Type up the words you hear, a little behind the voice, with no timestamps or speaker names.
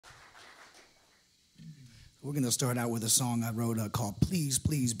We're going to start out with a song I wrote called Please,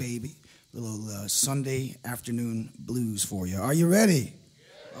 Please, Baby. A little Sunday afternoon blues for you. Are you ready?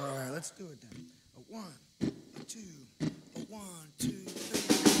 Yeah. All right, let's do it then. A one, a two, a one, two, three.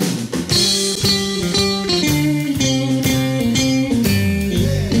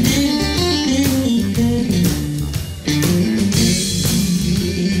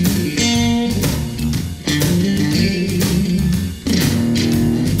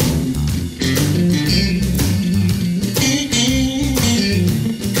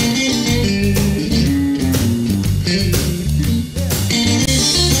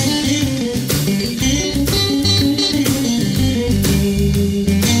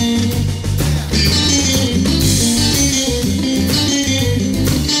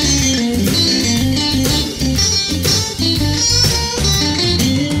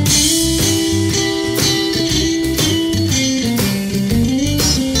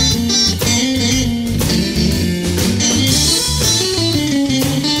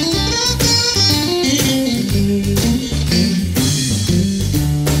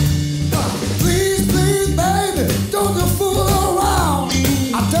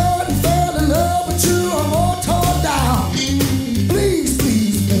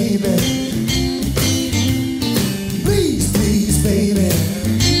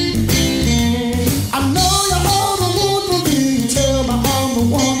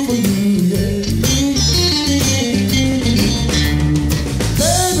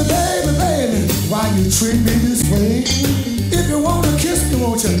 Treat me this way. If you wanna kiss me,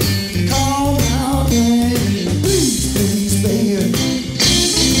 won't you call me out, baby? Please, please, baby.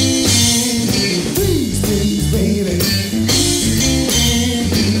 Please, please, baby.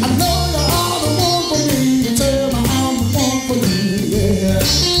 I know you're all the one for me. You tell me I'm the one for you, yeah.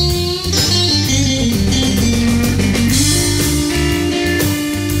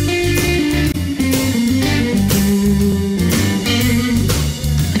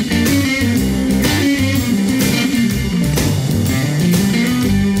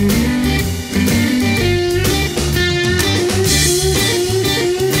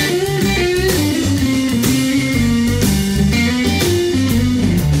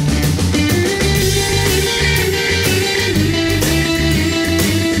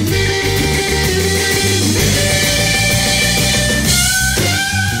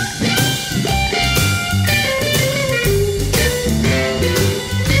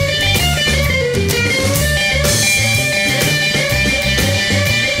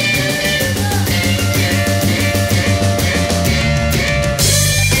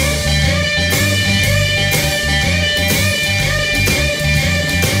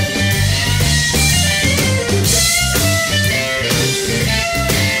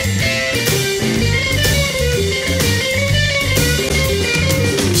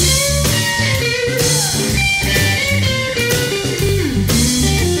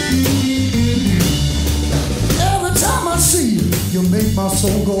 You make my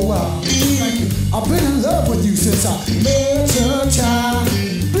soul go wild. Thank you. I've been in love with you since I met